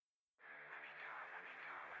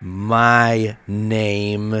My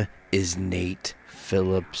name is Nate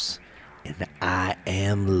Phillips, and I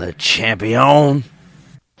am the champion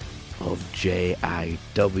of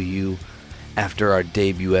JIW. After our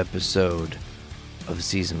debut episode of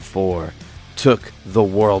Season 4 took the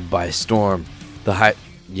world by storm,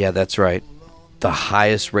 that's right, the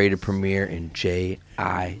highest rated premiere in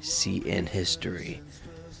JICN history.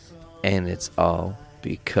 And it's all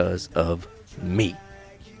because of me.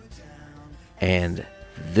 And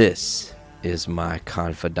this is my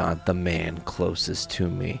confidant, the man closest to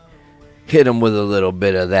me. Hit him with a little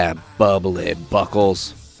bit of that bubbly,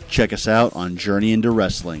 Buckles. Check us out on Journey into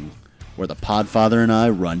Wrestling, where the Podfather and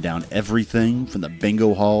I run down everything from the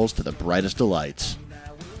bingo halls to the brightest delights.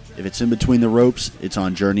 If it's in between the ropes, it's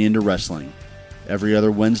on Journey into Wrestling, every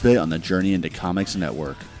other Wednesday on the Journey into Comics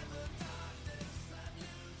Network.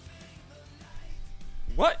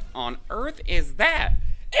 What on earth is that?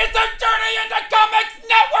 It's a Journey into Comics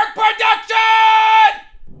Network production!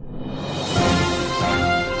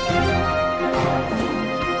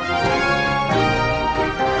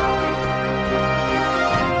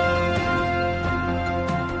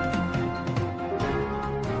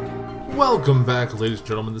 Welcome back, ladies and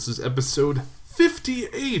gentlemen. This is episode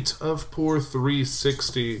 58 of Poor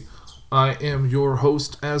 360. I am your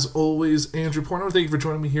host, as always, Andrew Porno. Thank you for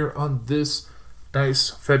joining me here on this nice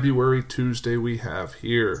February Tuesday we have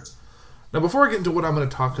here. Now, before I get into what I'm going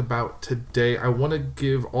to talk about today, I want to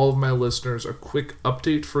give all of my listeners a quick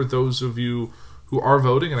update for those of you who are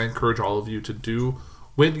voting, and I encourage all of you to do,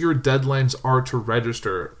 when your deadlines are to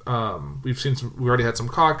register. We already had some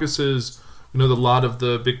caucuses. We know that a lot of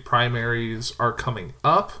the big primaries are coming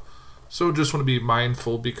up, so just want to be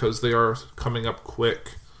mindful because they are coming up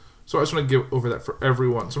quick. So I just want to go over that for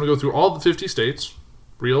everyone. So I'm going to go through all the 50 states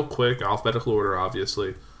real quick, alphabetical order,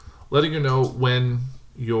 obviously, letting you know when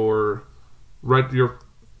your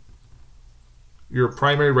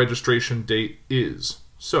primary registration date is.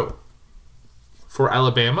 So, for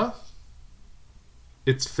Alabama,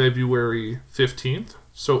 it's February 15th,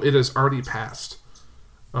 so it has already passed.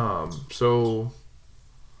 So,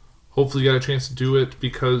 hopefully you got a chance to do it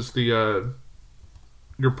because your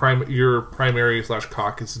primary /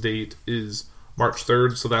 caucus date is March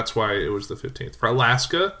 3rd, so that's why it was the 15th. For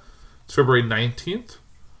Alaska, it's February 19th,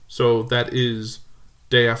 so that is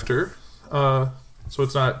day after. So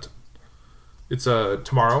it's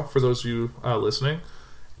tomorrow for those of you listening.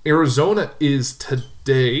 Arizona is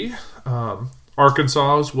today.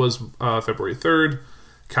 Arkansas's was February 3rd.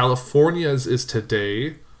 California's is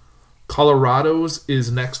today. Colorado's is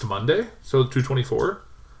next Monday, so 2/24.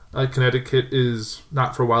 Connecticut is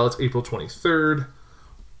not for a while, it's April 23rd.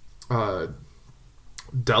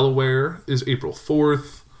 Delaware is April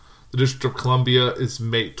 4th. The District of Columbia is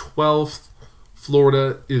May 12th.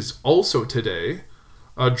 Florida is also today.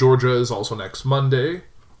 Georgia is also next Monday.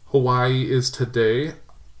 Hawaii is today.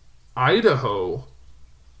 Idaho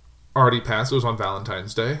already passed. It was on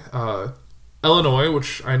Valentine's Day. Illinois,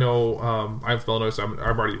 which I know I'm from Illinois, so I'm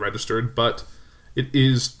already registered, but it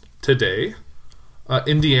is today.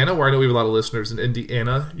 Indiana, where I know we have a lot of listeners in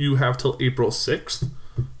Indiana, you have till April 6th.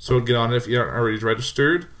 So get on it if you aren't already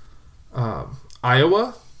registered.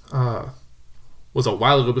 Iowa was a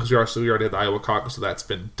while ago because we already had the Iowa caucus, so that's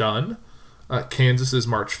been done. Kansas is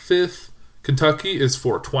March 5th. Kentucky is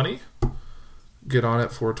 4/20. Get on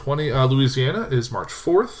it, 4/20. Louisiana is March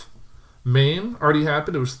 4th. Maine already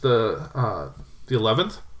happened. It was the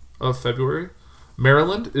 11th of February.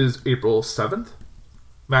 Maryland is April 7th.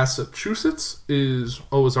 Massachusetts it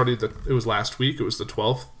was last week. It was the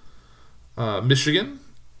 12th. Michigan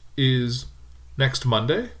is next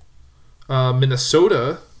Monday.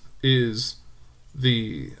 Minnesota is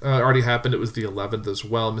already happened. It was the 11th as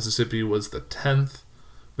well. Mississippi was the 10th.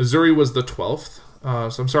 Missouri was the 12th.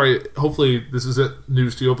 So I'm sorry. Hopefully this isn't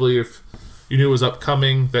news to you. Hopefully if you knew it was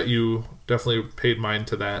upcoming, that you definitely paid mind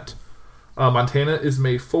to that. Montana is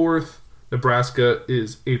May 4th. Nebraska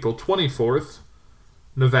is April 24th.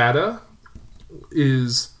 Nevada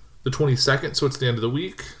is the 22nd, so it's the end of the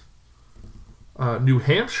week. New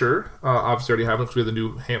Hampshire, obviously already happened because we have the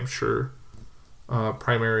New Hampshire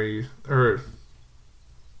primary, or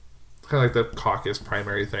kind of like the caucus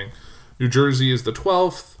primary thing. New Jersey is the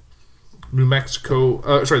 12th. New Mexico,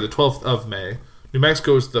 the 12th of May. New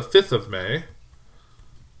Mexico is the 5th of May.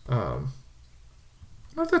 I don't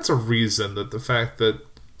know if that's a reason, that the fact that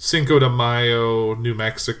Cinco de Mayo, New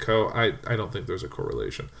Mexico, I don't think there's a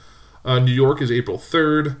correlation. New York is April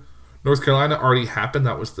 3rd. North Carolina already happened.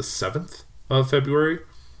 That was the 7th of February.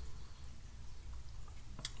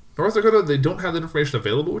 North Dakota, they don't have that information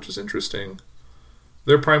available, which is interesting.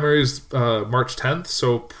 Their primary is March 10th,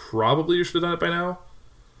 so probably you should have done it by now.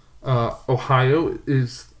 Ohio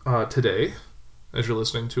is today, as you're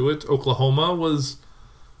listening to it. Oklahoma was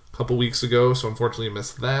a couple weeks ago, so unfortunately you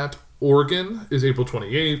missed that. Oregon is April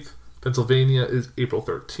 28th. Pennsylvania is April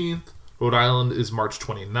 13th. Rhode Island is March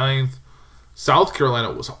 29th. South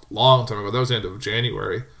Carolina was a long time ago. That was the end of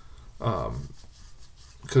January.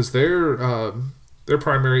 Because their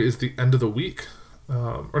primary is the end of the week.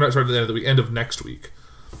 The end of the week, end of next week.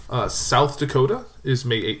 South Dakota is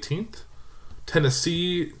May 18th.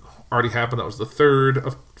 Tennessee already happened. That was the 3rd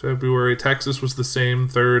of February. Texas was the same,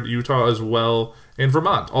 3rd. Utah as well. And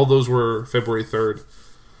Vermont. All those were February 3rd.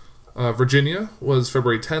 Virginia was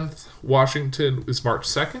February 10th. Washington is March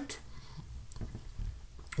 2nd.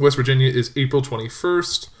 West Virginia is April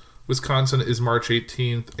 21st. Wisconsin is March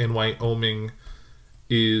 18th. And Wyoming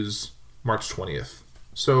is March 20th.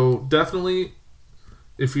 So definitely,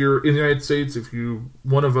 if you're in the United States, if you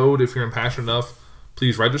want to vote, if you're impassioned enough,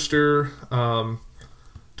 please register.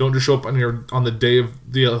 Don't just show up on the day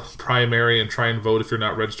of the primary and try and vote if you're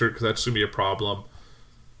not registered, because that's going to be a problem.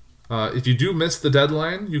 If you do miss the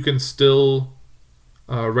deadline, you can still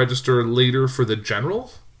register later for the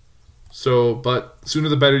general. So, but sooner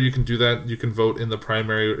the better you can do that. You can vote in the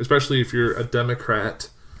primary, especially if you're a Democrat,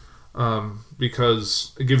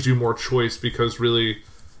 because it gives you more choice, because really,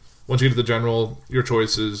 once you get to the general, your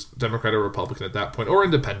choice is Democrat or Republican at that point, or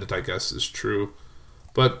independent, I guess, is true.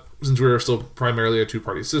 But since we're still primarily a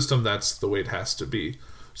two-party system, that's the way it has to be.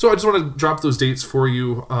 So I just want to drop those dates for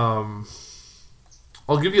you. I'll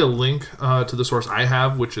give you a link to the source I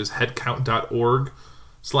have, which is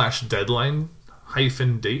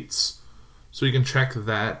headcount.org/deadline-dates. So you can check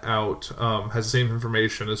that out. Has the same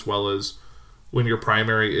information as well as when your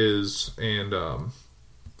primary is and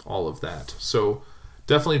all of that. So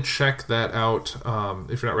definitely check that out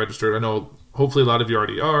if you're not registered. I know hopefully a lot of you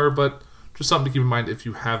already are, but just something to keep in mind if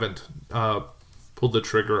you haven't pulled the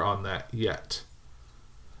trigger on that yet.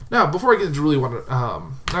 Now, before I get into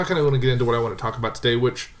now I kind of want to get into what I want to talk about today,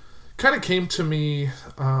 which kind of came to me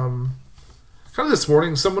kind of this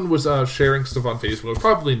morning. Someone was sharing stuff on Facebook. It was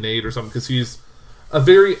probably Nate or something, because he's a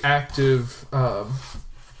very active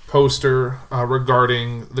poster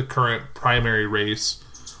regarding the current primary race,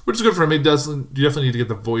 which is good for him. You definitely need to get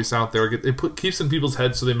the voice out there. It keeps in people's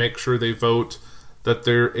heads, so they make sure they vote, that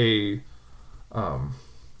they're a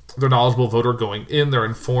knowledgeable voter going in. They're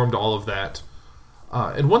informed, all of that.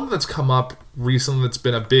 And one that's come up recently that's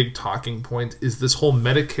been a big talking point is this whole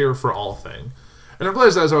Medicare for All thing. And I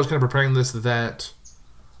realized as I was kind of preparing this that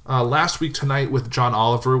last week tonight with John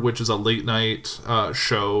Oliver, which is a late night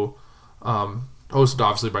show, hosted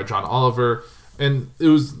obviously by John Oliver, and it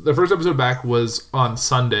was the first episode back was on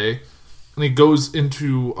Sunday, and he goes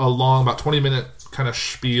into a long, about 20-minute kind of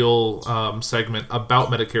spiel segment about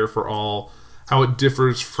Medicare for All, how it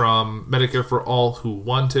differs from Medicare for All who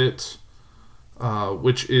want it,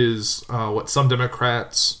 which is what some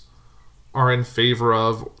Democrats are in favor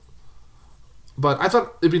of. But I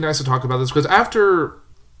thought it'd be nice to talk about this, because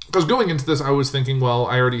going into this, I was thinking, well,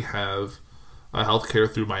 I already have health care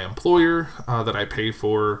through my employer that I pay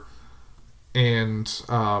for, and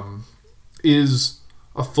is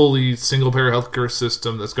a fully single-payer healthcare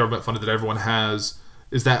system that's government-funded that everyone has,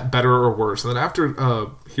 is that better or worse? And then after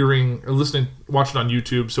watching on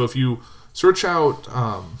YouTube, so if you search out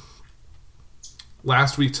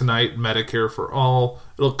last week tonight, Medicare for All,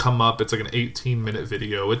 it'll come up. It's like an 18-minute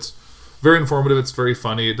video. It's very informative. It's very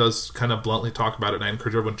funny. It does kind of bluntly talk about it, and I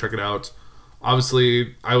encourage everyone to check it out.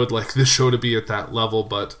 Obviously, I would like this show to be at that level,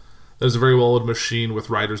 but there's a very well-oiled machine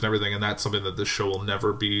with writers and everything, and that's something that this show will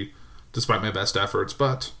never be, despite my best efforts,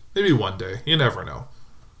 but maybe one day. You never know.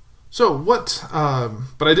 So but I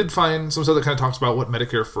did find some stuff that kind of talks about what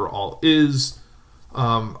Medicare for All is,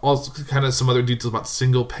 also kind of some other details about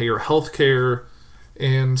single-payer healthcare,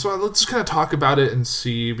 and so let's just kind of talk about it and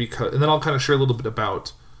see, and then I'll kind of share a little bit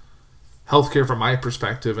about healthcare from my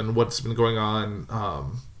perspective and what's been going on.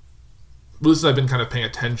 Since I've been kind of paying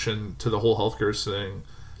attention to the whole healthcare thing,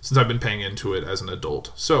 since I've been paying into it as an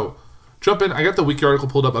adult. So, jump in. I got the wiki article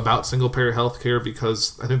pulled up about single-payer healthcare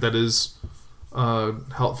because I think that is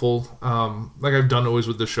helpful. Like I've done always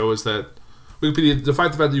with the show, is that Wikipedia,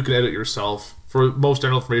 despite the fact that you can edit yourself, for most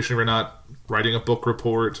general information, if you're not writing a book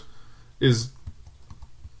report, is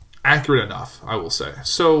accurate enough, I will say.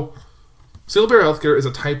 So, single-payer healthcare is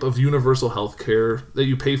a type of universal healthcare that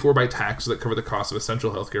you pay for by taxes that cover the cost of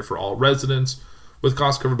essential healthcare for all residents, with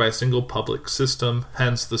costs covered by a single public system,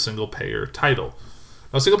 hence the single-payer title.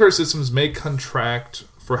 Now, single-payer systems may contract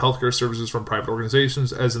for healthcare services from private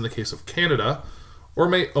organizations, as in the case of Canada, or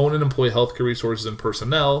may own and employ healthcare resources and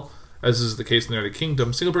personnel, as is the case in the United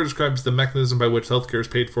Kingdom. Single-payer describes the mechanism by which healthcare is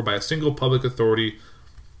paid for by a single public authority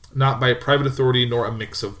not by a private authority nor a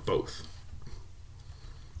mix of both.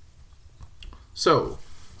 So,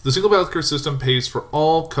 the single healthcare system pays for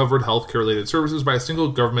all covered healthcare-related services by a single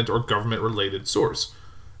government or government-related source.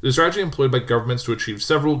 It is a strategy employed by governments to achieve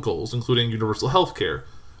several goals, including universal healthcare,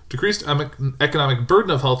 decreased economic burden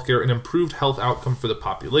of healthcare, and improved health outcome for the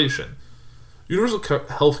population. Universal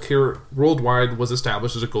healthcare worldwide was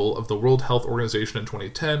established as a goal of the World Health Organization in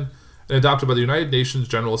 2010 and adopted by the United Nations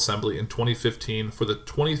General Assembly in 2015 for the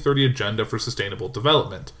 2030 Agenda for Sustainable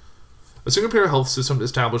Development. A single-payer health system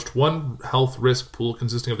established one health risk pool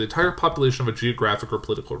consisting of the entire population of a geographic or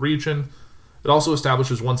political region. It also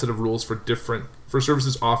establishes one set of rules for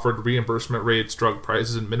services offered, reimbursement rates, drug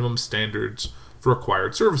prices, and minimum standards for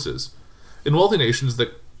acquired services. In wealthy nations,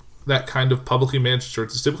 that kind of publicly managed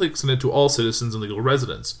insurance is typically extended to all citizens and legal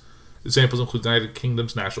residents. Examples include the United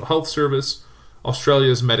Kingdom's National Health Service,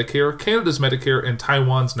 Australia's Medicare, Canada's Medicare, and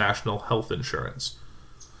Taiwan's National Health Insurance.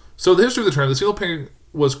 So the history of the term, the single payer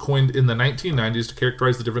was coined in the 1990s to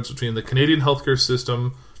characterize the difference between the Canadian healthcare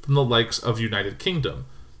system from the likes of United Kingdom.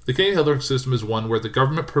 The Canadian healthcare system is one where the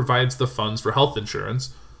government provides the funds for health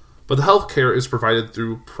insurance, but the healthcare is provided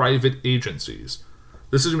through private agencies.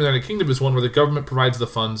 The system in the United Kingdom is one where the government provides the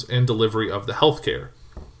funds and delivery of the healthcare.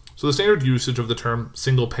 So the standard usage of the term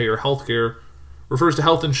single-payer healthcare refers to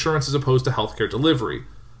health insurance as opposed to healthcare delivery,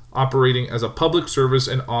 operating as a public service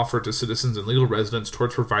and offered to citizens and legal residents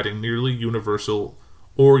towards providing nearly universal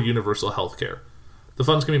healthcare. The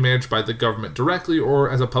funds can be managed by the government directly or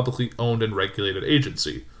as a publicly owned and regulated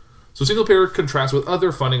agency. So single-payer contrasts with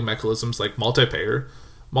other funding mechanisms like multi-payer,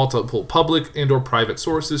 multiple public and or private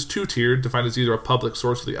sources, two-tiered, defined as either a public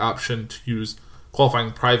source with the option to use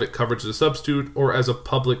qualifying private coverage as a substitute, or as a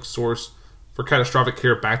public source for catastrophic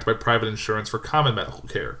care backed by private insurance for common medical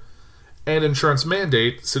care. And insurance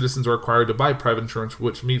mandate, citizens are required to buy private insurance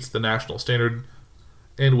which meets the national standard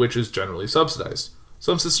and which is generally subsidized.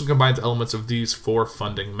 Some systems combines elements of these four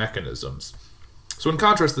funding mechanisms. So in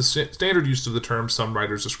contrast, the standard use of the term some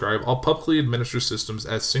writers describe all publicly administered systems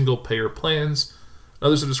as single-payer plans.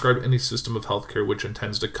 Others have described any system of healthcare which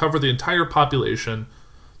intends to cover the entire population,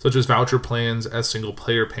 such as voucher plans as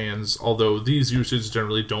single-payer plans, although these usages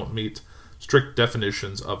generally don't meet strict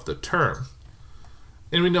definitions of the term.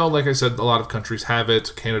 And we know, like I said, a lot of countries have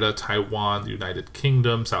it. Canada, Taiwan, the United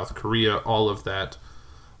Kingdom, South Korea, all of that.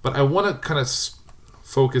 But I want to kind of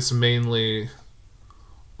focus mainly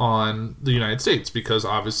on the United States, because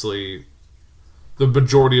obviously the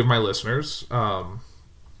majority of my listeners, I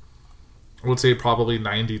would say probably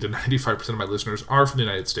 90 to 95% of my listeners are from the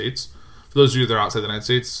United States. For those of you that are outside the United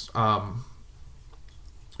States,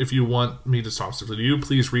 if you want me to talk specifically to you,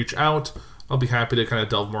 please reach out. I'll be happy to kind of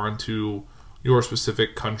delve more into your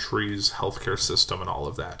specific country's healthcare system and all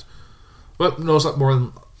of that. But no, it's not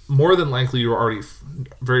more than likely you're already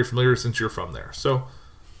very familiar since you're from there.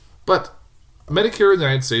 But Medicare in the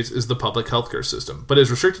United States is the public healthcare system, but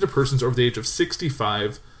is restricted to persons over the age of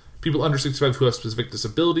 65, people under 65 who have specific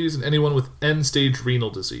disabilities, and anyone with end-stage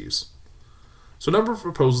renal disease. So a number of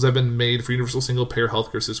proposals have been made for universal single-payer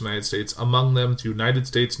healthcare system in the United States, among them the United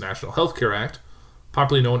States National Healthcare Act,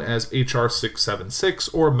 popularly known as H.R. 676,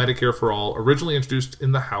 or Medicare for All, originally introduced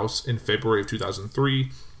in the House in February of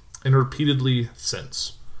 2003, and repeatedly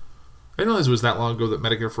since. I didn't realize it was that long ago that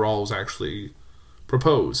Medicare for All was actually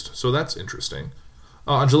proposed, so that's interesting.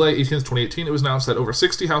 On July 18th, 2018, it was announced that over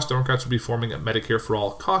 60 House Democrats would be forming a Medicare for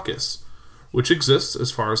All caucus, which exists as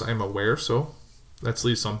far as I'm aware, so that's at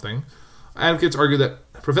least something. Advocates argue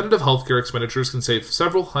that preventative healthcare expenditures can save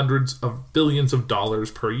several hundreds of billions of dollars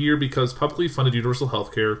per year because publicly funded universal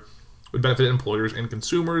healthcare would benefit employers and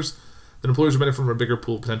consumers, that employers would benefit from a bigger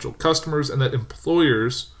pool of potential customers, and that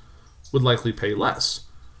employers would likely pay less.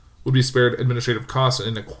 Would be spared administrative costs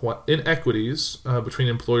and inequities between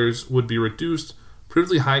employers would be reduced.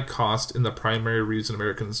 Prohibitively high cost in the primary reason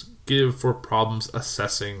Americans give for problems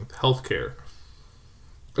assessing healthcare.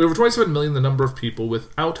 At over 27 million, the number of people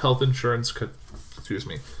without health insurance coverage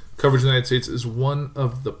in the United States is one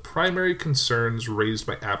of the primary concerns raised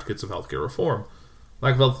by advocates of healthcare reform.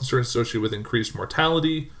 Lack of health insurance associated with increased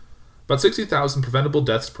mortality, about 60,000 preventable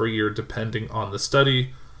deaths per year depending on the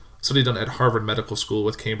study. A study done at Harvard Medical School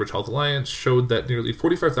with Cambridge Health Alliance showed that nearly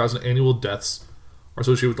 45,000 annual deaths are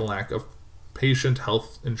associated with the lack of patient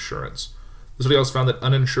health insurance. The study also found that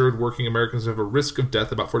uninsured working Americans have a risk of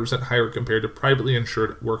death about 40% higher compared to privately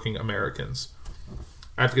insured working Americans.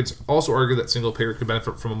 Advocates also argue that single-payer could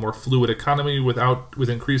benefit from a more fluid economy with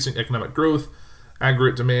increasing economic growth,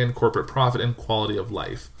 aggregate demand, corporate profit, and quality of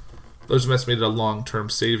life. Those have estimated a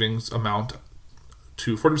long-term savings amount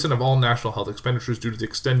to 40% of all national health expenditures due to the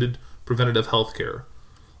extended preventative health care.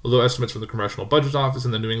 although estimates from the Congressional Budget Office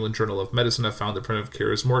and the New England Journal of Medicine have found that preventive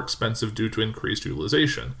care is more expensive due to increased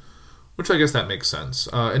utilization, which I guess that makes sense.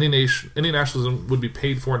 Any nationalism would be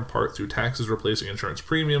paid for in part through taxes replacing insurance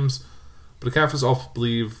premiums, but the Catholics also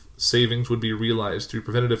believe savings would be realized through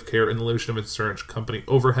preventative care and the elimination of insurance company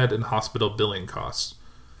overhead and hospital billing costs.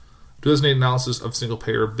 2008 analysis of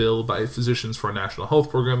single-payer bill by physicians for a national health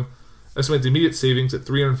program estimates immediate savings at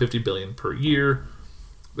 $350 billion per year.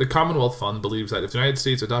 The Commonwealth Fund believes that if the United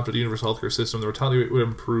States adopted a universal healthcare system, the mortality rate would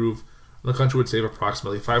improve and the country would save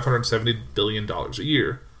approximately $570 billion a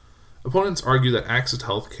year. Opponents argue that access to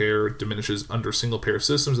health care diminishes under single-payer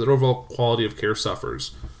systems and that overall quality of care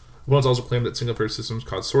suffers. Opponents also claim that single-payer systems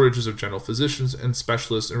cause shortages of general physicians and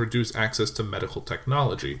specialists and reduce access to medical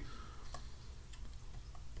technology.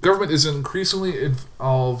 Government is increasingly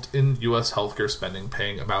involved in U.S. healthcare spending,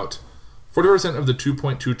 paying about 40% of the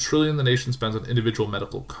 $2.2 trillion the nation spends on individual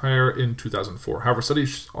medical care in 2004. However,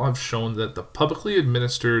 studies have shown that the publicly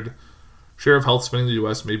administered share of health spending in the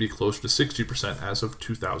U.S. may be closer to 60% as of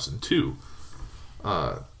 2002.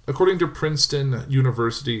 According to Princeton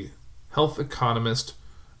University health economist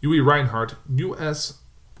Uwe Reinhardt, U.S.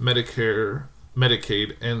 Medicare,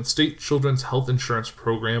 Medicaid, and State Children's Health Insurance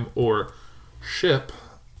Program, or SHIP,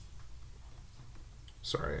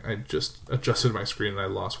 sorry, I just adjusted my screen and I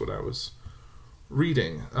lost what I was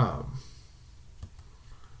reading,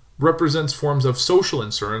 represents forms of social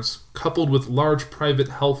insurance coupled with large private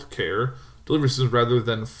health care delivery systems rather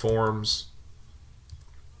than forms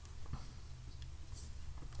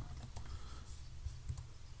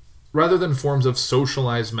of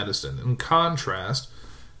socialized medicine. In contrast,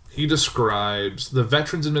 he describes the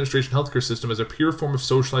Veterans Administration healthcare system as a pure form of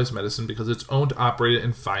socialized medicine because it's owned, operated,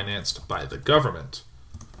 and financed by the government.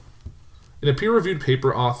 In a peer-reviewed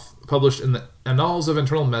paper published in the Annals of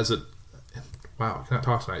Internal Medicine,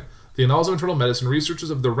 The Annals of Internal Medicine, researchers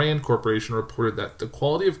of the RAND Corporation reported that the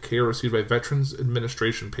quality of care received by Veterans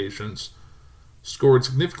Administration patients scored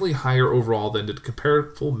significantly higher overall than did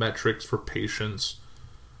comparable metrics for patients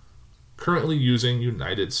currently using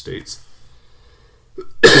United States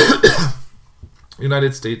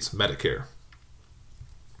Medicare.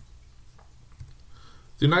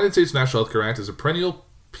 The United States National Healthcare Act is a perennial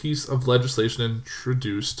piece of legislation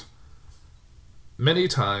introduced many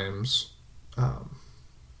times in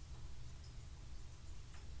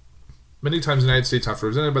the United States House,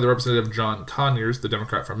 represented by the Representative John Conyers, the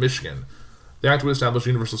Democrat from Michigan. The act would establish a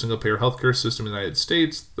universal single-payer healthcare system in the United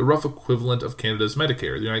States, the rough equivalent of Canada's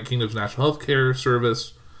Medicare, the United Kingdom's National Health Care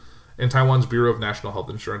Service, and Taiwan's Bureau of National Health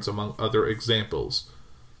Insurance, among other examples.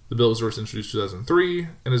 The bill was first introduced in 2003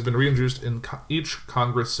 and has been reintroduced in each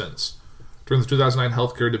Congress since. During the 2009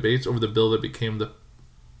 healthcare debates over the bill that became the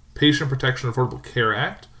Patient Protection Affordable Care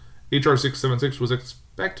Act, H.R. 676 was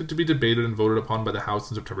expected to be debated and voted upon by the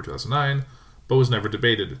House in September 2009, but was never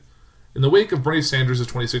debated. In the wake of Bernie Sanders'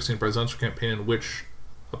 2016 presidential campaign, in which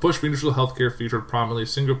a push for universal health care featured prominently,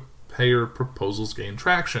 single-payer proposals gained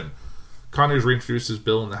traction. Conyers reintroduced his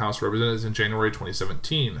bill in the House of Representatives in January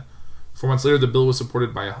 2017. 4 months later, the bill was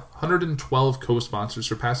supported by 112 co-sponsors,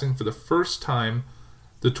 surpassing for the first time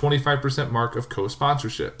the 25% mark of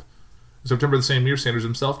co-sponsorship. In September of the same year, Sanders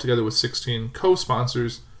himself, together with 16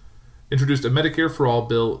 co-sponsors, introduced a Medicare for All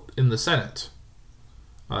bill in the Senate.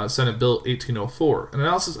 Senate Bill 1804. An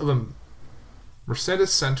analysis of a Mercatus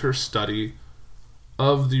Center study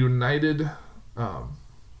of the Analysis of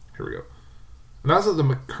the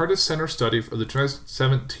Mercatus Center study of the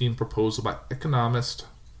 2017 proposal by economist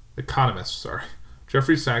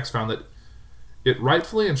Jeffrey Sachs found that it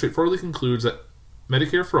rightfully and straightforwardly concludes that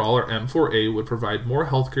Medicare for All, or M4A, would provide more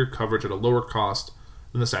healthcare coverage at a lower cost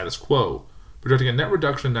than the status quo, projecting a net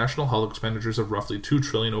reduction in national health expenditures of roughly $2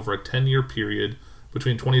 trillion over a 10-year period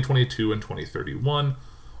between 2022 and 2031,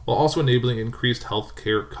 while also enabling increased health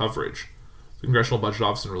care coverage. The Congressional Budget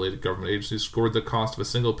Office and related government agencies scored the cost of a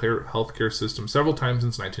single-payer health care system several times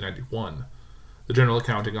since 1991. The General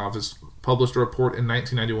Accounting Office published a report in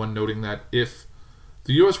 1991 noting that if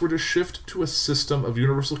the U.S. were to shift to a system of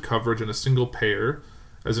universal coverage and a single payer,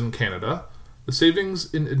 as in Canada, the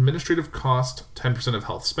savings in administrative cost, 10% of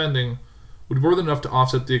health spending, would be more than enough to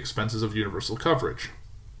offset the expenses of universal coverage.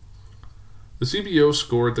 The CBO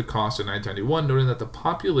scored the cost in 1991, noting that the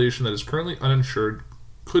population that is currently uninsured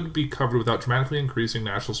could be covered without dramatically increasing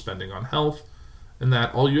national spending on health, and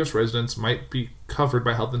that all U.S. residents might be covered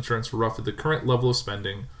by health insurance for roughly the current level of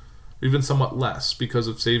spending, or even somewhat less, because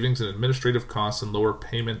of savings in administrative costs and lower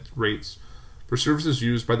payment rates for services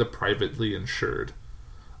used by the privately insured.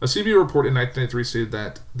 A CBO report in 1993 stated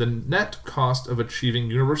that the net cost of achieving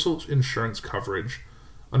universal insurance coverage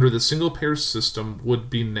under the single-payer system would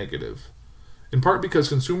be negative. in part because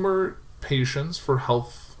consumer patients for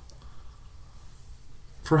health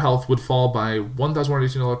would fall by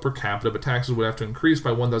 $1,118 per capita, but taxes would have to increase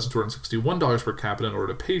by $1,261 per capita in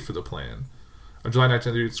order to pay for the plan. A July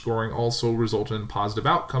 1998 scoring also resulted in positive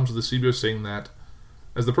outcomes, with the CBO saying that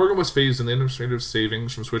as the program was phased in, the administrative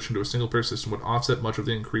savings from switching to a single-payer system would offset much of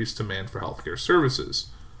the increased demand for healthcare services.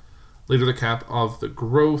 Later, the cap of the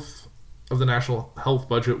growth of the national health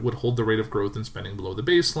budget would hold the rate of growth in spending below the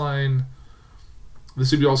baseline. The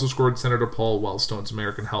CBO also scored Senator Paul Wellstone's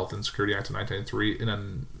American Health and Security Act of 1993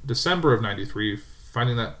 in December of 93,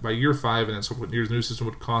 finding that by year 5 and in subsequent years, the new system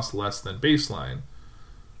would cost less than baseline.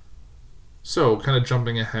 So, kind of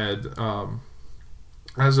jumping ahead,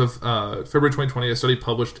 as of February 2020, a study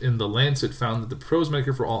published in The Lancet found that the proposed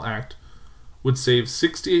Medicare for All Act would save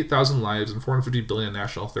 68,000 lives and $450 billion in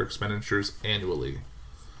national health care expenditures annually.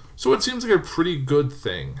 So it seems like a pretty good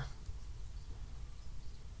thing.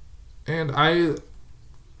 And I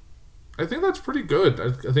think that's pretty good.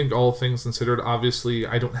 I think all things considered, obviously,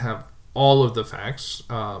 I don't have all of the facts.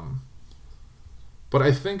 But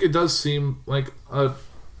I think it does seem like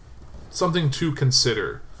something to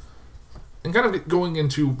consider. And kind of going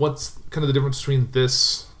into what's kind of the difference between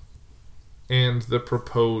this and the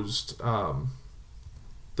proposed, the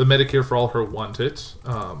Medicare for All Who Want It,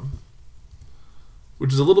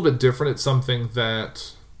 which is a little bit different. It's something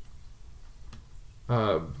that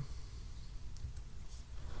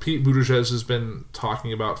Pete Buttigieg has been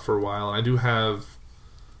talking about for a while, and I do have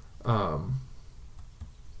kind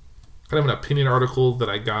of an opinion article that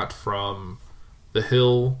I got from The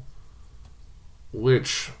Hill,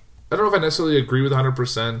 which I don't know if I necessarily agree with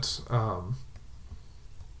 100%,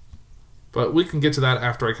 but we can get to that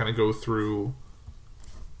after I kind of go through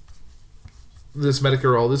this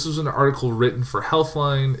Medicare All. This was an article written for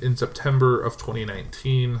Healthline in September of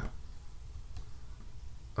 2019.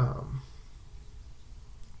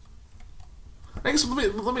 I guess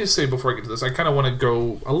let me say before I get to this, I kind of want to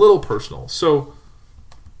go a little personal. So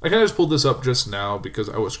I kind of just pulled this up just now because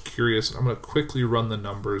I was curious. I'm going to quickly run the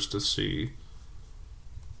numbers to see.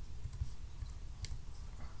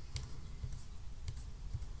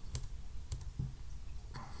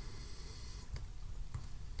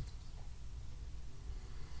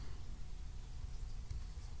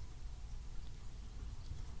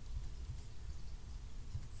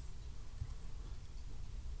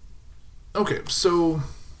 Okay, so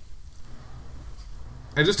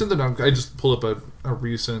I just pulled up a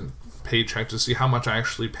recent paycheck to see how much I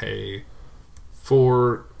actually pay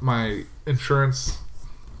for my insurance,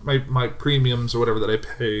 my premiums or whatever that I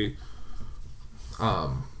pay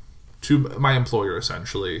to my employer,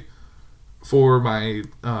 essentially, for my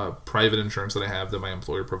private insurance that I have that my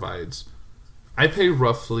employer provides. I pay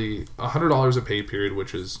roughly $100 a pay period,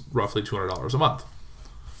 which is roughly $200 a month.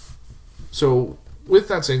 So with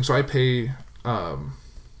that saying, so I pay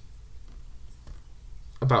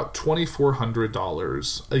about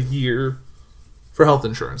 $2,400 a year for health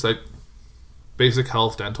insurance, like basic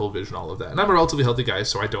health, dental, vision, all of that. And I'm a relatively healthy guy,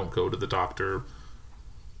 so I don't go to the doctor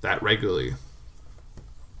that regularly.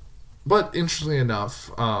 But interestingly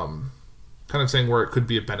enough, kind of saying where it could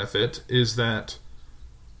be a benefit is that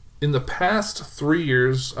in the past 3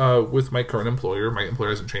 years with my current employer, my employer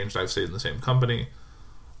hasn't changed, I've stayed in the same company,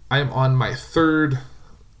 I am on my third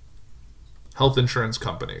health insurance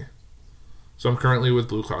company. So I'm currently with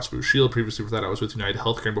Blue Cross Blue Shield. Previously for that I was with United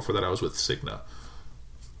Healthcare, and before that I was with Cigna.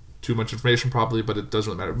 Too much information probably, but it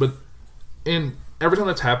doesn't really matter. But in every time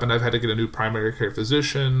that's happened, I've had to get a new primary care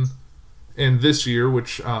physician. And this year,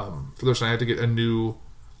 which for those, I had to get a new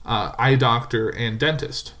eye doctor and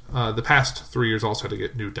dentist. The past 3 years also had to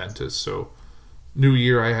get new dentists. So new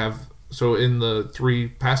year so in the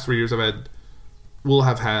past 3 years we'll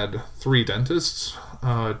have had 3 dentists,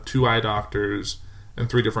 2 eye doctors, and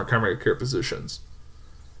 3 different primary care physicians.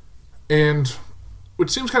 And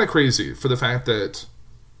which seems kind of crazy for the fact that,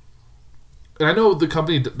 and I know the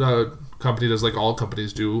company does, like all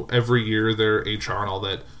companies do, every year their HR and all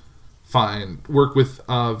that work with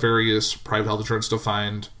various private health insurance to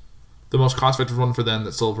find the most cost-effective one for them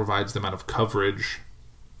that still provides the amount of coverage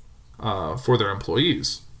for their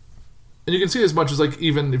employees. And you can see as much as, like,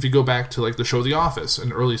 even if you go back to like the show The Office,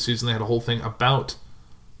 in early season they had a whole thing about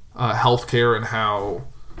healthcare and how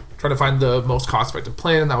trying to find the most cost-effective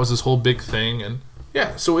plan, and that was this whole big thing. And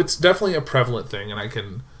yeah, so it's definitely a prevalent thing, and I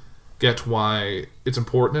can get why it's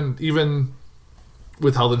important. And even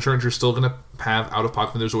with health insurance, you're still going to have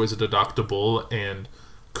out-of-pocket. There's always a deductible and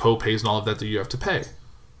co-pays and all of that you have to pay.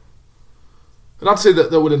 And not to say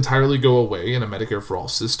that would entirely go away in a Medicare for All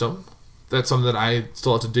system. That's something that I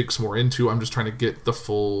still have to dig some more into. I'm just trying to get the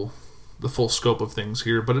full scope of things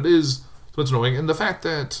here. But it is So it's annoying. And the fact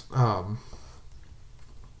that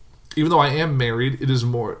even though I am married, it was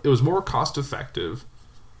more cost effective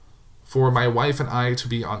for my wife and I to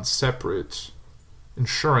be on separate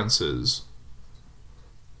insurances,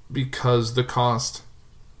 because the cost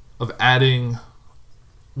of adding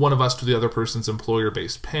one of us to the other person's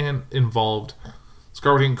employer-based plan involved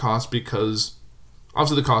skyrocketing costs, because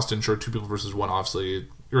obviously the cost to insure two people versus one, obviously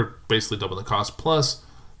you're basically doubling the cost, plus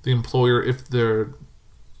the employer, if you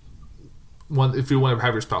want to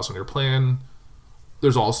have your spouse on your plan,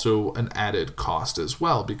 there's also an added cost as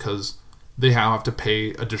well, because they have to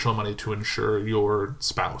pay additional money to insure your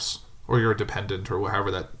spouse or your dependent or however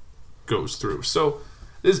that goes through. So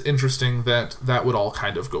it is interesting that would all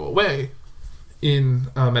kind of go away in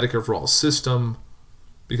Medicare for All system,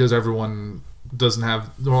 because everyone no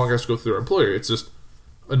longer has to go through their employer. It's just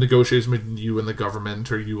a negotiation between you and the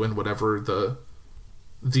government, or you and whatever the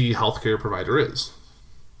healthcare provider is.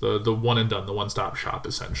 The one and done, the one-stop shop,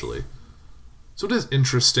 essentially. So it is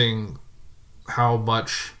interesting how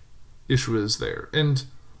much issue is there. And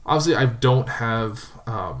obviously I don't have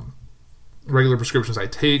regular prescriptions I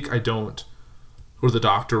take. I don't go to the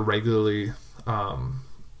doctor regularly.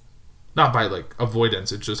 Not by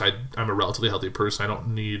avoidance. It's just I'm a relatively healthy person. I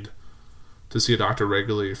don't need to see a doctor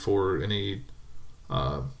regularly for any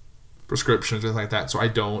prescriptions or anything like that. So I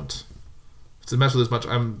don't to mess with as much.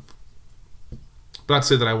 But not to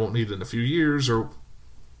say that I won't need it in a few years, or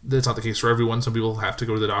that's not the case for everyone. Some people have to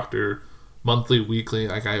go to the doctor monthly, weekly.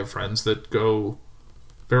 I have friends that go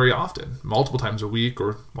very often, multiple times a week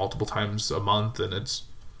or multiple times a month, and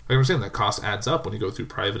I understand that cost adds up when you go through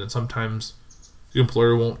private, and sometimes the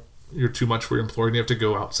employer you're too much for your employer, and you have to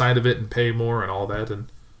go outside of it and pay more and all that. And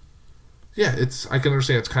yeah, I can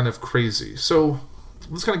understand it's kind of crazy. So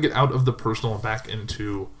let's kind of get out of the personal and back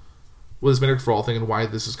into this Medicare for All thing and why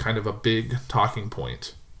this is kind of a big talking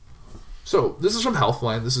point. So this is from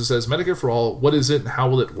Healthline. This says, Medicare for All, what is it and how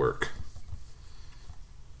will it work?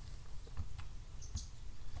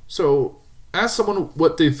 So ask someone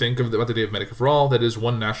what they think about the idea of Medicare for All, that is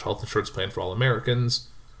one national health insurance plan for all Americans.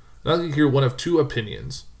 Now you hear one of two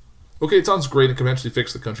opinions. Okay, it sounds great and can eventually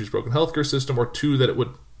fix the country's broken healthcare system, or two, that it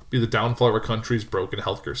would be the downfall of our country's broken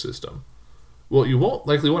healthcare system. What you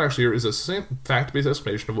likely won't actually hear is a same fact-based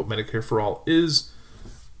explanation of what Medicare for All is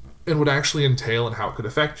and what it actually entail and how it could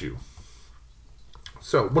affect you.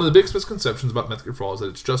 So, one of the biggest misconceptions about Medicare for All is that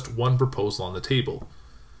it's just one proposal on the table.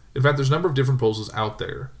 In fact, there's a number of different proposals out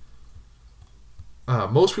there.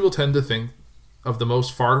 Most people tend to think of the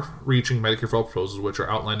most far-reaching Medicare for All proposals, which are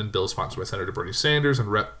outlined in bills sponsored by Senator Bernie Sanders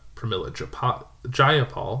and Rep. Pramila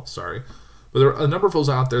Jayapal, but there are a number of proposals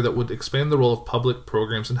out there that would expand the role of public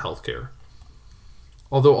programs in healthcare.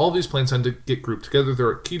 Although all these plans tend to get grouped together, there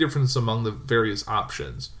are key differences among the various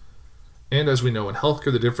options. And as we know in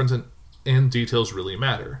healthcare, the difference and details really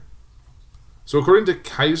matter. So according to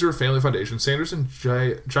Kaiser Family Foundation, Sanders and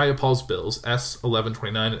Jayapal's bills,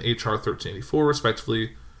 S1129 and HR 1384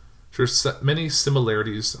 respectively, share many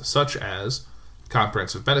similarities, such as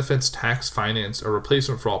comprehensive benefits, tax finance, a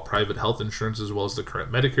replacement for all private health insurance as well as the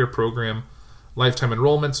current Medicare program, lifetime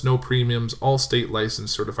enrollments, no premiums, all state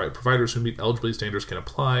licensed certified providers who meet eligibility standards can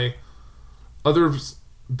apply. Other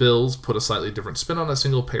bills put a slightly different spin on a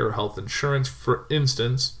single payer health insurance. For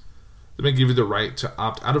instance, they may give you the right to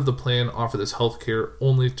opt out of the plan, offer this health care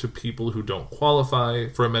only to people who don't qualify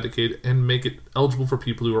for a Medicaid, and make it eligible for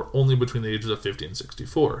people who are only between the ages of 50 and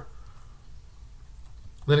 64.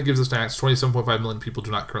 Then it gives us stats. 27.5 million people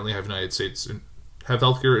do not currently have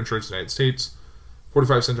healthcare insurance in the United States.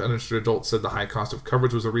 45% of uninsured adults said the high cost of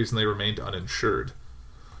coverage was the reason they remained uninsured.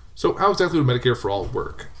 So how exactly would Medicare for All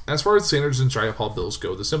work? As far as Sanders and Jayapal bills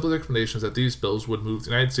go, the simplest explanation is that these bills would move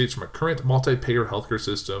the United States from a current multi-payer healthcare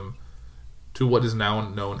system to what is now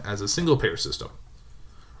known as a single-payer system.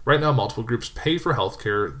 Right now, multiple groups pay for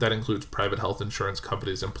healthcare. That includes private health insurance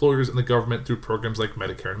companies, employers, and the government through programs like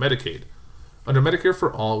Medicare and Medicaid. Under Medicare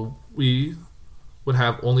for All, we would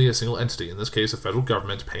have only a single entity, in this case, the federal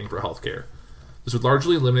government, paying for healthcare. This would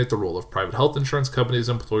largely eliminate the role of private health insurance companies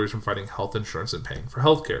and employers from providing health insurance and paying for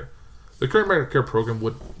healthcare. The current Medicare program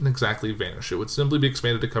wouldn't exactly vanish. It would simply be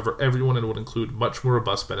expanded to cover everyone and would include much more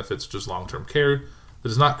robust benefits such as long-term care that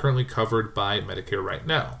is not currently covered by Medicare right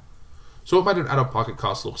now. So what might an out-of-pocket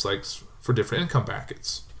cost look like for different income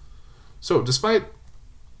brackets? So despite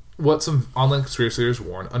what some online conspiracy theories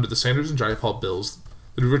warn, under the Sanders and Jayapal bills,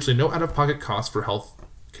 there would be virtually no out-of-pocket costs for health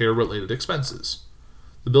care-related expenses.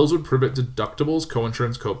 The bills would prohibit deductibles,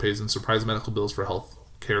 co-insurance, co-pays, and surprise medical bills for health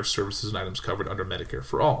care services and items covered under Medicare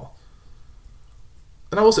for All.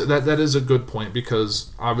 And I will say that is a good point,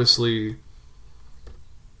 because obviously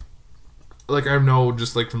like I know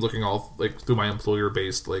just like from looking all like through my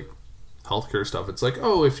employer-based like healthcare stuff, it's like,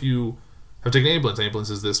 oh, if you have taken ambulance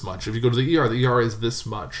is this much. If you go to the ER is this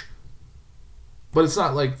much. But it's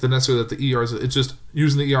not like the necessarily that the ER is, it's just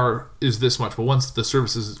using the ER is this much. But once the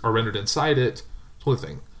services are rendered inside it, it's the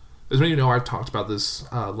thing. As many of you know, I've talked about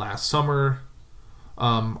this last summer.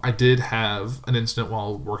 I did have an incident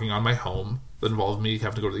while working on my home that involved me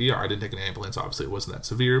having to go to the ER. I didn't take an ambulance. Obviously, it wasn't that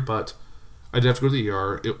severe, but I did have to go to the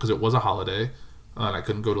ER because it was a holiday. And I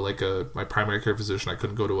couldn't go to like my primary care physician. I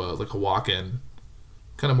couldn't go to a walk-in.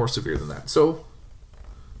 Kind of more severe than that. So,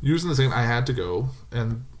 using the thing, I had to go,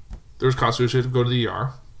 and there was cost associated to go to the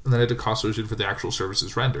ER, and then I had to cost associated for the actual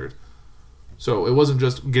services rendered. So it wasn't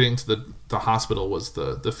just getting to the hospital was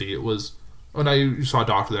the fee. It was, oh, now you saw a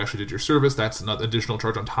doctor that actually did your service. That's another additional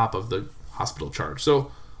charge on top of the hospital charge.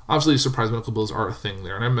 So obviously, surprise medical bills are a thing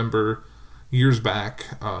there. And I remember years back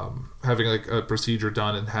having like a procedure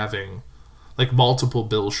done and having like multiple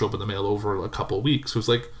bills show up in the mail over a couple of weeks. So it was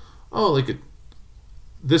like, oh, like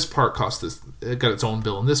this part cost this. It got its own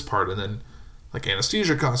bill in this part, and then like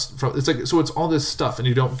anesthesia costs. It's like, so it's all this stuff, and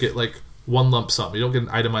you don't get like one lump sum. You don't get an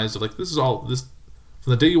itemized of like, this is all this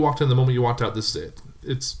from the day you walked in, the moment you walked out, this is it.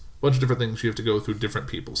 It's a bunch of different things you have to go through different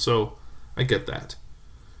people. So I get that.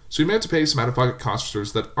 So you may have to pay some out-of-pocket costs for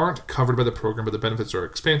services that aren't covered by the program, but the benefits are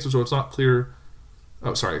expansive, so it's not clear.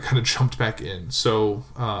 Oh, sorry, I kind of jumped back in. So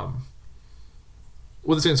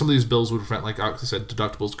what they're saying, some of these bills would prevent, like I said,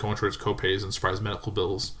 deductibles, co-insurance, co-pays, and surprise medical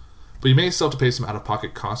bills. But you may still have to pay some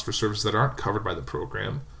out-of-pocket costs for services that aren't covered by the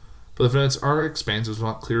program. But the benefits are expansive, it's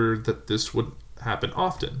not clear that this would happen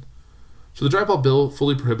often. So the dry bulk bill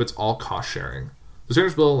fully prohibits all cost sharing. The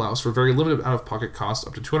standards bill allows for very limited out-of-pocket costs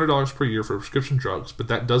up to $200 per year for prescription drugs, but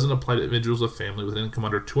that doesn't apply to individuals of family with an income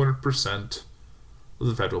under 200% of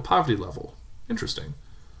the federal poverty level. Interesting.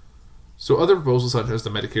 So other proposals such as the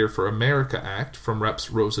Medicare for America Act from Reps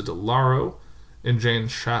Rosa DeLauro and Jan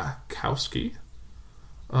Schakowsky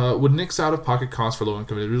would nix out-of-pocket costs for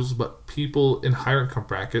low-income individuals, but people in higher income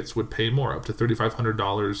brackets would pay more, up to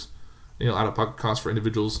 $3,500 out-of-pocket costs for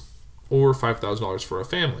individuals or $5,000 for a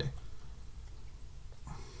family.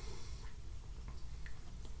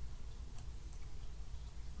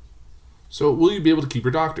 So will you be able to keep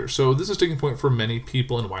your doctor? So this is a sticking point for many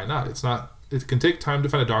people, and why not? It can take time to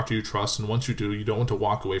find a doctor you trust, and once you do, you don't want to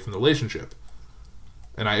walk away from the relationship.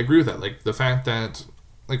 And I agree with that. Like the fact that,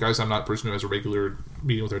 like guys, I'm not a person who has a regular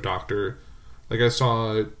meeting with their doctor. Like I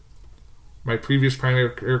saw my previous primary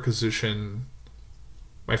care physician,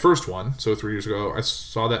 my first one, so 3 years ago, I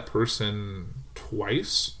saw that person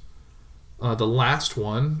twice. The last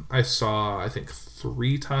one I saw, I think,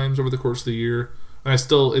 3 times over the course of the year. And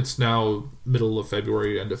it's now middle of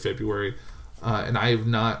February, end of February, and I have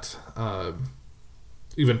not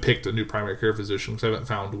even picked a new primary care physician because I haven't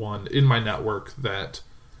found one in my network that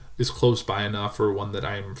is close by enough or one that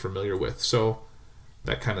I'm familiar with. So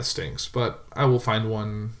that kind of stinks, but I will find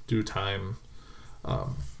one due time.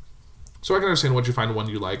 So I can understand once you find one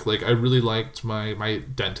you like. Like I really liked my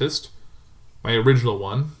dentist, my original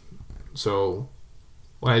one. So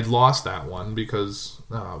when I lost that one because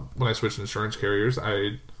when I switched insurance carriers,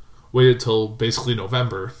 I waited till basically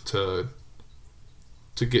November to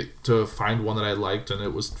find one that I liked, and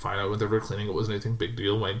it was fine. I went there for cleaning. It wasn't anything big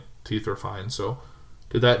deal. My teeth are fine, so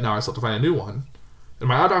did that. Now I still have to find a new one. And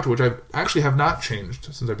my eye doctor, which I actually have not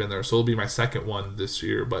changed since I've been there, so it'll be my second one this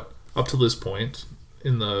year. But up to this point,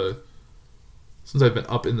 since I've been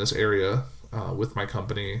up in this area with my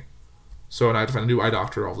company, so and I had to find a new eye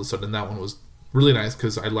doctor all of a sudden. And that one was really nice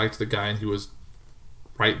because I liked the guy and he was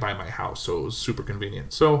right by my house, so it was super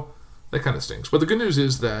convenient. So that kind of stinks. But the good news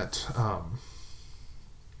is that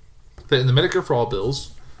in the Medicare for All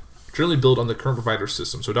bills, generally billed on the current provider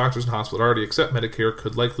system, so doctors and hospitals that already accept Medicare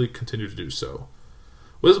could likely continue to do so.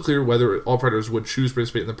 It isn't clear whether all providers would choose to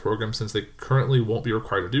participate in the program since they currently won't be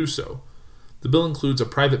required to do so. The bill includes a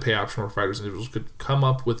private pay option where providers and individuals could come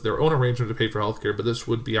up with their own arrangement to pay for healthcare, but this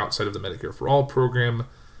would be outside of the Medicare for All program,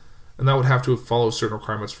 and that would have to follow certain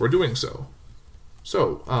requirements for doing so.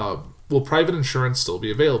 So, will private insurance still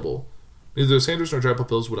be available? Neither the Sanders nor Dry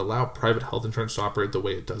bills would allow private health insurance to operate the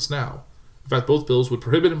way it does now. In fact, both bills would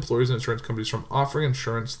prohibit employers and insurance companies from offering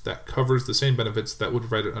insurance that covers the same benefits that would be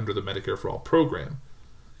provided under the Medicare for All program.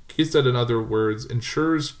 Keith said, in other words,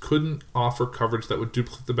 insurers couldn't offer coverage that would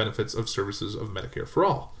duplicate the benefits of services of Medicare for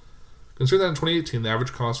All. Consider that in 2018, the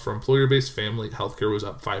average cost for employer-based family healthcare was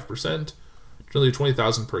up 5%, generally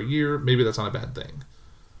 $20,000 per year. Maybe that's not a bad thing.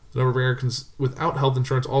 The number of Americans without health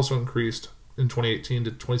insurance also increased in 2018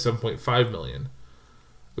 to 27.5 million.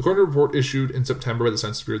 According to a report issued in September by the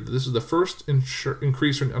Census Bureau, this is the first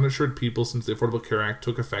increase in uninsured people since the Affordable Care Act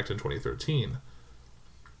took effect in 2013.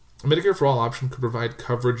 A Medicare for All option could provide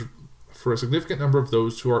coverage for a significant number of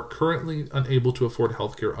those who are currently unable to afford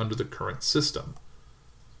health care under the current system.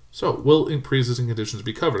 So, will pre-existing conditions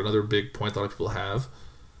be covered? Another big point that a lot of people have.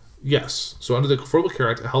 Yes. So under the Affordable Care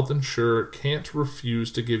Act, a health insurer can't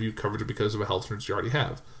refuse to give you coverage because of a health insurance you already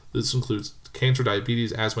have. This includes cancer,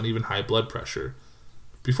 diabetes, asthma, and even high blood pressure.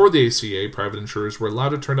 Before the ACA, private insurers were allowed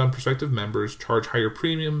to turn down prospective members, charge higher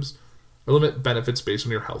premiums, or limit benefits based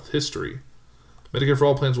on your health history. Medicare for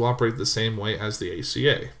All plans will operate the same way as the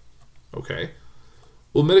ACA. Okay.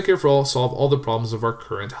 Will Medicare for All solve all the problems of our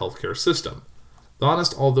current healthcare system? The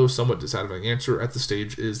honest, although somewhat dissatisfying answer at this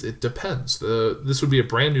stage is it depends. This would be a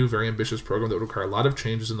brand new, very ambitious program that would require a lot of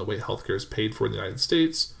changes in the way healthcare is paid for in the United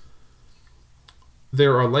States.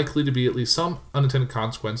 There are likely to be at least some unintended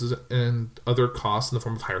consequences and other costs in the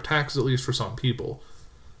form of higher taxes, at least for some people.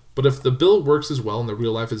 But if the bill works as well in the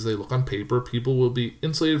real life as they look on paper, people will be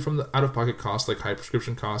insulated from the out-of-pocket costs like high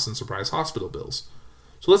prescription costs and surprise hospital bills.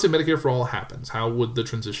 So let's say Medicare for All happens. How would the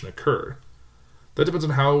transition occur? That depends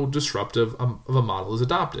on how disruptive of a model is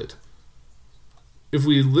adopted. If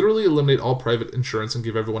we literally eliminate all private insurance and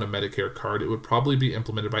give everyone a Medicare card, it would probably be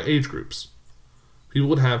implemented by age groups. People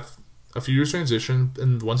would have a few years transition,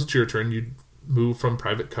 and once it's your turn, you'd move from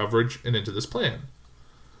private coverage and into this plan.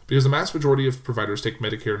 Because the mass majority of providers take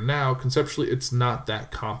Medicare now, conceptually it's not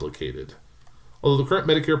that complicated. Although the current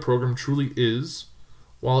Medicare program truly is,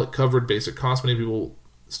 while it covered basic costs, many people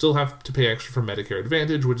still have to pay extra for Medicare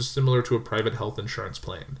Advantage, which is similar to a private health insurance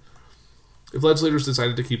plan. If legislators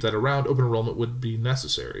decided to keep that around, open enrollment would be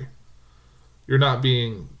necessary. You're not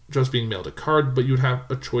just being mailed a card, but you'd have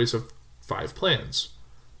a choice of 5 plans.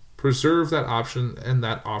 Preserve that option, and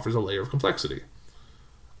that offers a layer of complexity.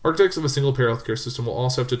 Architects of a single-payer healthcare system will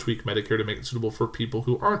also have to tweak Medicare to make it suitable for people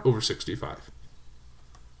who aren't over 65.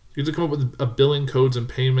 You have to come up with a billing codes and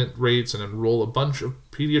payment rates and enroll a bunch of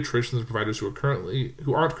pediatricians and providers who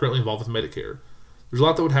aren't currently involved with Medicare. There's a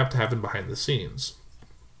lot that would have to happen behind the scenes.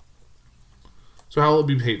 So how will it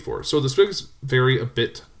be paid for? So the specifics vary a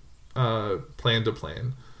bit plan to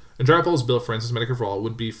plan. In Jared Powell's bill, for instance, Medicare for All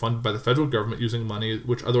would be funded by the federal government using money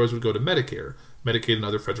which otherwise would go to Medicare, Medicaid, and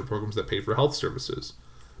other federal programs that pay for health services.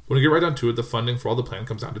 When you get right down to it, the funding for all the plan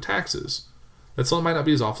comes down to taxes. That still might not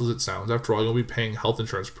be as awful as it sounds. After all, you'll be paying health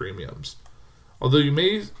insurance premiums. Although you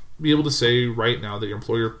may be able to say right now that your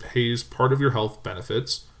employer pays part of your health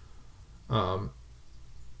benefits, well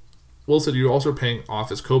said, you're also paying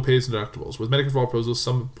off as co-pays and deductibles. With Medicare for All proposals,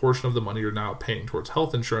 some portion of the money you're now paying towards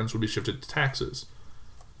health insurance would be shifted to taxes.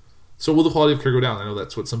 So will the quality of care go down? I know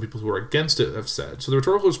that's what some people who are against it have said. So the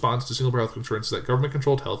rhetorical response to single-payer health insurance is that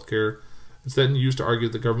government-controlled health care is then used to argue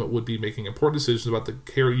that the government would be making important decisions about the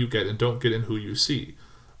care you get and don't get and who you see.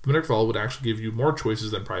 But Medicare for All would actually give you more choices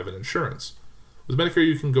than private insurance. With Medicare,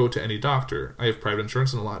 you can go to any doctor. I have private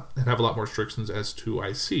insurance and have a lot more restrictions as to who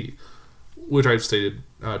I see, which I stated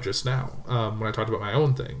just now when I talked about my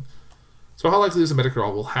own thing. So how likely is the Medicare for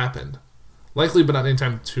All will happen? Likely, but not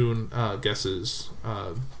anytime soon, guesses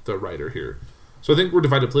the writer here. So I think we're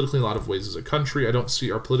divided politically in a lot of ways as a country. I don't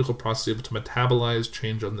see our political process able to metabolize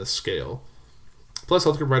change on this scale. Plus,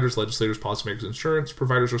 healthcare providers, legislators, policymakers, insurance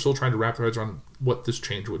providers are still trying to wrap their heads around what this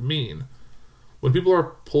change would mean. When people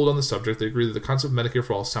are polled on the subject, they agree that the concept of Medicare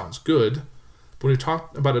for All sounds good, but when you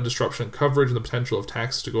talk about a disruption in coverage and the potential of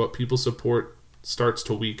taxes to go up, people's support starts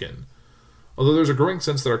to weaken. Although there's a growing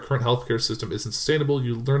sense that our current healthcare system isn't sustainable,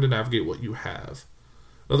 you learn to navigate what you have.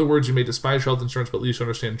 In other words, you may despise health insurance, but at least you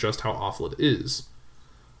understand just how awful it is.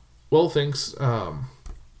 Well thinks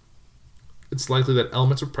it's likely that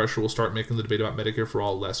elements of pressure will start making the debate about Medicare for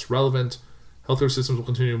All less relevant. Healthcare systems will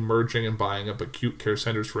continue merging and buying up acute care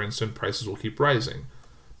centers, for instance. Prices will keep rising.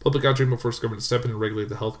 Public outrage will force government to step in and regulate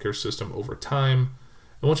the healthcare system over time.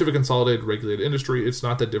 And once you have a consolidated, regulated industry, it's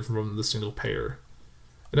not that different from the single payer.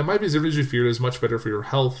 And it might be as different as you feared, is much better for your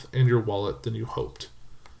health and your wallet than you hoped.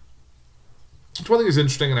 Which one thing is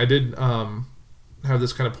interesting, and I did have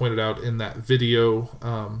this kind of pointed out in that video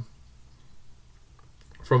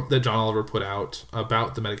that John Oliver put out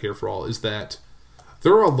about the Medicare for All, is that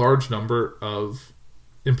there are a large number of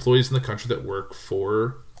employees in the country that work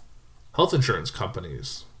for health insurance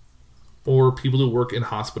companies or people who work in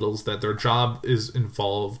hospitals that their job is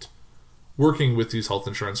involved working with these health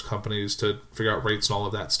insurance companies to figure out rates and all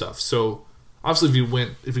of that stuff. So obviously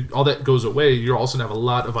if all that goes away, you're also going to have a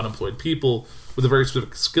lot of unemployed people with a very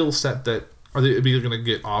specific skill set that are they either going to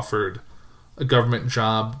get offered a government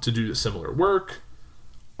job to do similar work?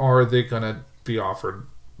 Are they going to be offered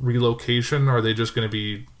relocation? Are they just going to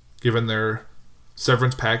be given their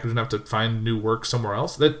severance package and have to find new work somewhere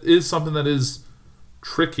else. That is something that is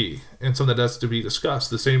tricky and something that has to be discussed.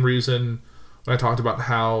 The same reason when I talked about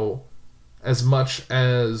how, as much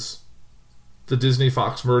as the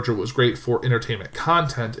Disney-Fox merger was great for entertainment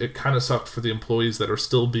content, it kind of sucked for the employees that are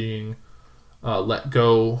still being let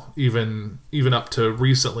go, even up to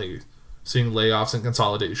recently, seeing layoffs and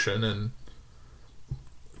consolidation and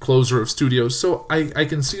closure of studios. So I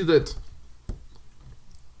can see that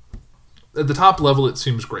at the top level it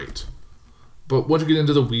seems great. But once you get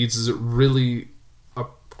into the weeds, is it really a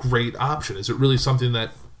great option? Is it really something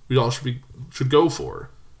that we all should go for?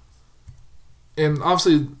 And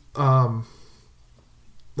obviously,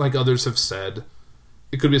 like others have said,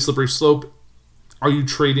 it could be a slippery slope. Are you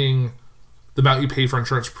trading the amount you pay for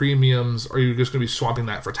insurance premiums? Are you just going to be swapping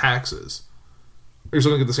that for taxes? Are you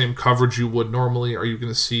still going to get the same coverage you would normally? Are you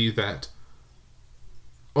going to see that,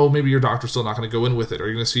 oh, maybe your doctor's still not going to go in with it? Are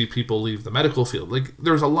you going to see people leave the medical field? Like,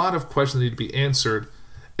 there's a lot of questions that need to be answered.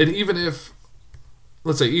 And even if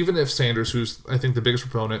Sanders, who's, I think, the biggest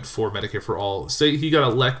proponent for Medicare for All, say he got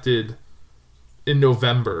elected in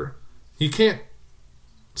November, he can't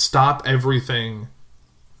stop everything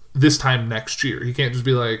this time next year. He can't just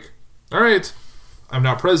be like, all right, I'm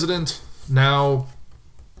now president, now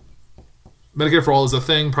Medicare for All is a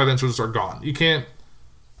thing, private insurers are gone. You can't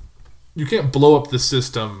blow up the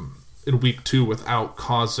system in week 2 without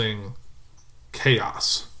causing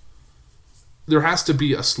chaos. There has to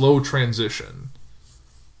be a slow transition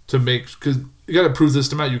to make, because you got to prove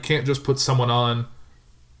this out. You can't just put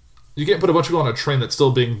you can't put a bunch of people on a train that's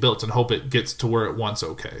still being built and hope it gets to where it wants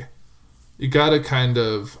okay. You got to kind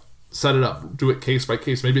of set it up, do it case by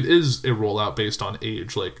case. Maybe it is a rollout based on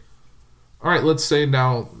age. Like, all right, let's say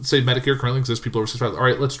Medicare currently exists, people over 65. All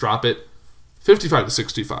right, let's drop it 55 to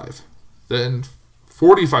 65. Then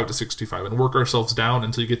 45 to 65 and work ourselves down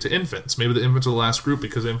until you get to infants. Maybe the infants are the last group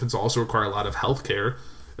because infants also require a lot of health care.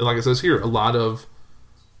 And like it says here, a lot of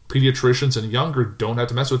pediatricians and younger don't have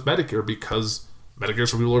to mess with Medicare because Medicare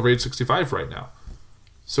is for people over age 65 right now.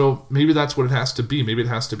 So maybe that's what it has to be. Maybe it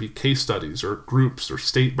has to be case studies or groups or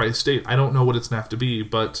state by state. I don't know what it's going to have to be,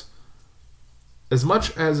 but as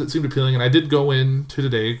much as it seemed appealing, and I did go into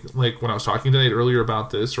today, like when I was talking to Nate earlier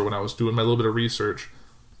about this or when I was doing my little bit of research,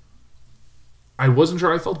 I wasn't sure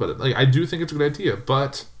how I felt about it. Like, I do think it's a good idea,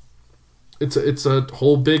 but it's a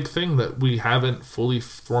whole big thing that we haven't fully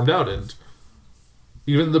formed out. And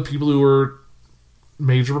even the people who are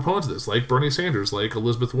major proponents of this, like Bernie Sanders, like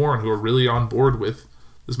Elizabeth Warren, who are really on board with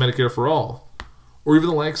this Medicare for All, or even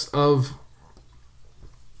the likes of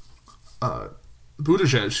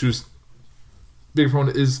Buttigieg, whose big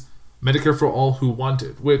proponent is Medicare for All who want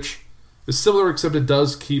it, which is similar, except it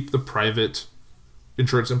does keep the private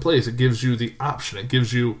insurance in place. It gives you the option. It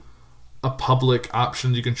gives you a public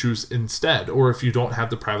option you can choose instead. Or if you don't have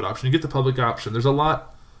the private option, you get the public option. There's a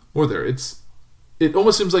lot more there. It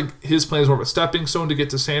almost seems like his plan is more of a stepping stone to get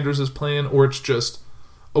to Sanders' plan, or it's just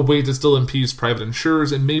a way to still impede private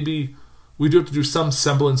insurers. And maybe we do have to do some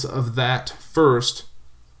semblance of that first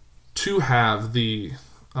to have the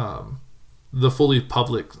fully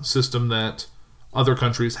public system that other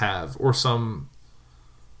countries have, or some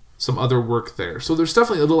other work there. So there's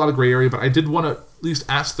definitely a lot of gray area, but I did want to at least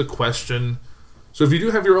ask the question. So if you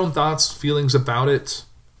do have your own thoughts, feelings about it,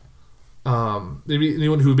 maybe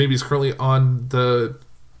anyone who maybe is currently on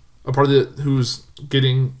who's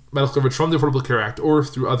getting medical coverage from the Affordable Care Act or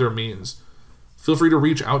through other means, feel free to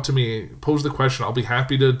reach out to me, pose the question. I'll be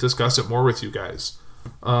happy to discuss it more with you guys.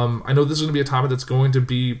 I know this is going to be a topic that's going to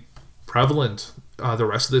be prevalent the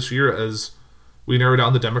rest of this year as we narrow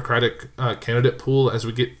down the Democratic candidate pool as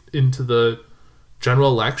we get into the general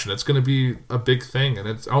election. It's going to be a big thing, and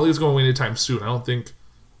I don't think it's going away anytime soon. I don't think,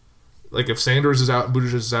 like, if Sanders is out and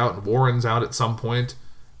Buttigieg is out and Warren's out at some point,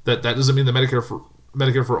 that doesn't mean the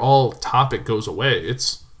Medicare for All topic goes away.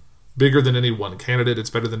 It's bigger than any one candidate. It's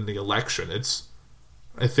better than any election. It's,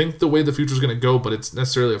 I think, the way the future is going to go, but it's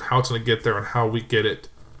necessarily of how it's going to get there and how we get it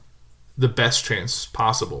the best chance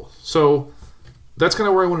possible. So that's kind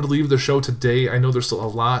of where I wanted to leave the show today. I know there's still a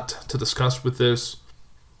lot to discuss with this,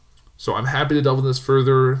 so I'm happy to delve into this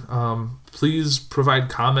further. Please provide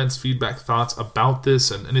comments, feedback, thoughts about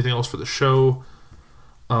this and anything else for the show.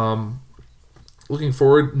 Looking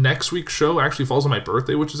forward, next week's show actually falls on my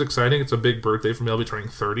birthday, which is exciting. It's a big birthday for me. I'll be turning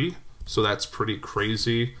 30, so that's pretty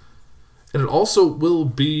crazy. And it also will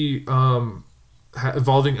be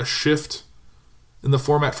involving a shift in the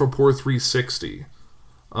format for Poor 360.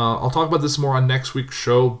 I'll talk about this more on next week's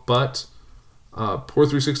show, but Poor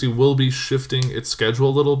 360 will be shifting its schedule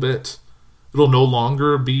a little bit. It'll no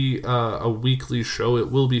longer be a weekly show.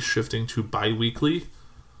 It will be shifting to bi-weekly.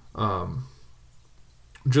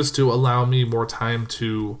 just to allow me more time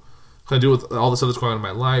to kind of deal with all the stuff that's going on in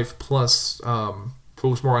my life, plus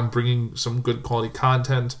focus more on bringing some good quality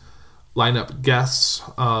content, line up guests,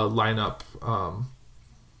 line up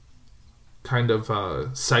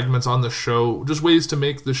segments on the show, just ways to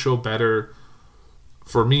make the show better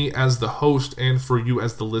for me as the host and for you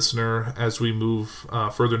as the listener as we move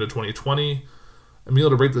further into 2020. And being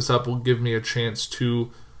able to break this up will give me a chance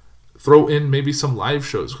to throw in maybe some live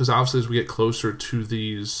shows, because obviously as we get closer to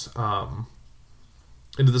these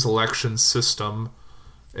into this election system,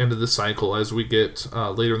 into the cycle, as we get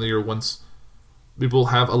later in the year, once people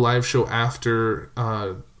have a live show after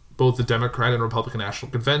both the Democrat and Republican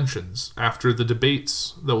national conventions, after the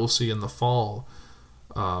debates that we'll see in the fall.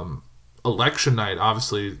 Election night,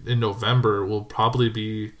 obviously, in November will probably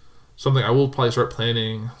be something I will probably start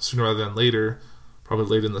planning sooner rather than later, probably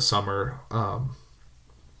late in the summer.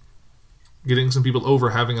 Getting some people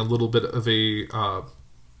over, having a little bit of a kind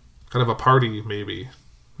of a party, maybe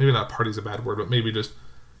not party's a bad word, but maybe just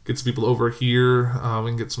get some people over here. We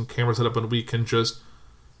can get some cameras set up and we can just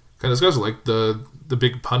kind of discuss it like the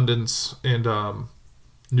big pundits and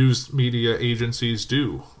news media agencies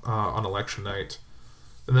do on election night.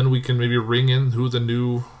 And then we can maybe ring in who the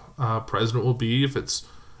new president will be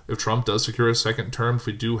if Trump does secure a second term. If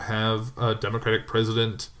we do have a Democratic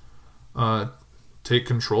president take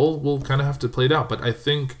control, we'll kind of have to play it out. But I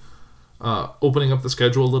think opening up the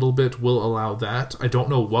schedule a little bit will allow that. I don't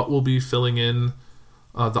know what will be filling in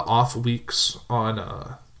the off weeks on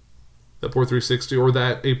the Poor 360, or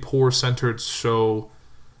that a Poor centered show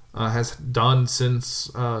has done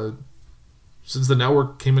since the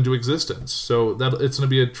network came into existence. So that it's going to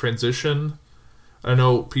be a transition. I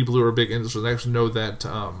know people who are big into this actually know that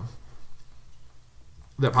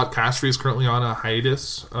that Podcastery is currently on a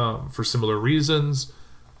hiatus for similar reasons.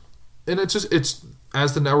 And it's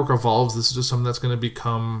as the network evolves, this is just something that's going to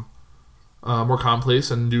become more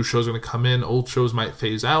commonplace, and new shows are going to come in. Old shows might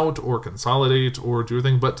phase out or consolidate or do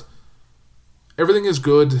everything, but everything is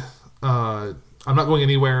good. I'm not going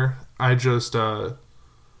anywhere. I just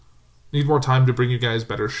need more time to bring you guys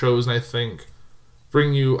better shows, and I think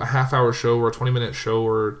bringing you a half-hour show or a 20-minute show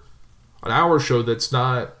or an hour show that's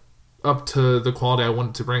not up to the quality I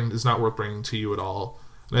want it to bring is not worth bringing to you at all.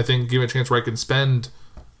 And I think giving a chance where I can spend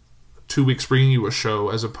 2 weeks bringing you a show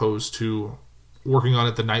as opposed to working on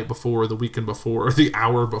it the night before, the weekend before, or the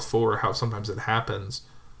hour before, how sometimes it happens.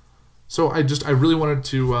 So I really wanted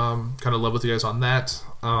to kind of level with you guys on that.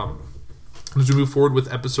 As we move forward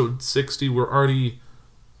with episode 60, we're already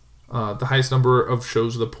the highest number of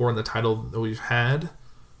shows with a Poor in the title that we've had.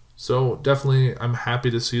 So definitely I'm happy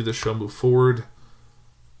to see the show move forward.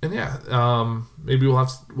 And yeah, maybe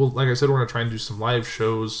we'll like I said, we're going to try and do some live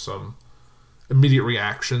shows, some immediate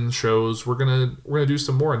reaction shows. We're gonna do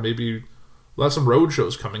some more, and maybe we'll have some road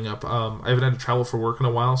shows coming up. I haven't had to travel for work in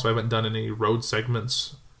a while, so I haven't done any road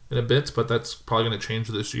segments in a bit, but that's probably going to change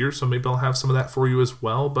this year, so maybe I'll have some of that for you as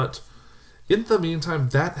well. But in the meantime,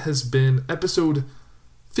 that has been episode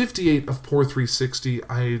 58 of Poor 360.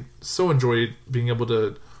 I so enjoyed being able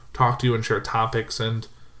to talk to you and share topics, and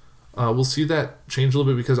we'll see that change a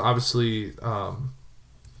little bit, because obviously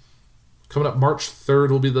coming up March 3rd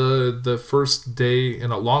will be the first day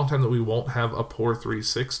in a long time that we won't have a Poor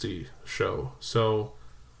 360 show. So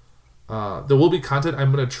there will be content.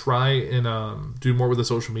 I'm going to try and do more with the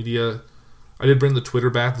social media. I did bring the Twitter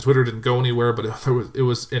back. The Twitter didn't go anywhere, but it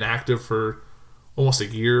was inactive for almost a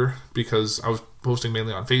year because I was posting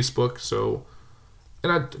mainly on Facebook. So,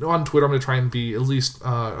 and on Twitter, I'm going to try and be at least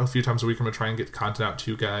a few times a week. I'm going to try and get content out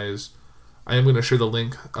to you guys. I am going to share the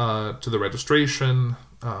link to the registration.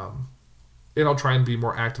 And I'll try and be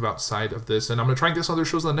more active outside of this. And I'm going to try and get some other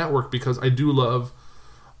shows on the network, because I do love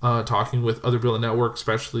talking with other people on the network,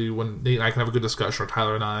 especially when Nate and I can have a good discussion, or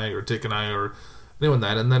Tyler and I, or Dick and I, or anyone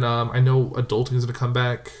that. And then I know Adulting is going to come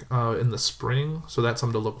back in the spring, so that's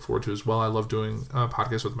something to look forward to as well. I love doing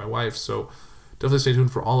podcasts with my wife, so definitely stay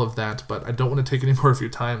tuned for all of that. But I don't want to take any more of your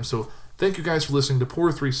time. So thank you guys for listening to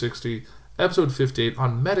Poor 360, episode 58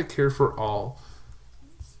 on Medicare for All.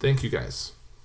 Thank you guys.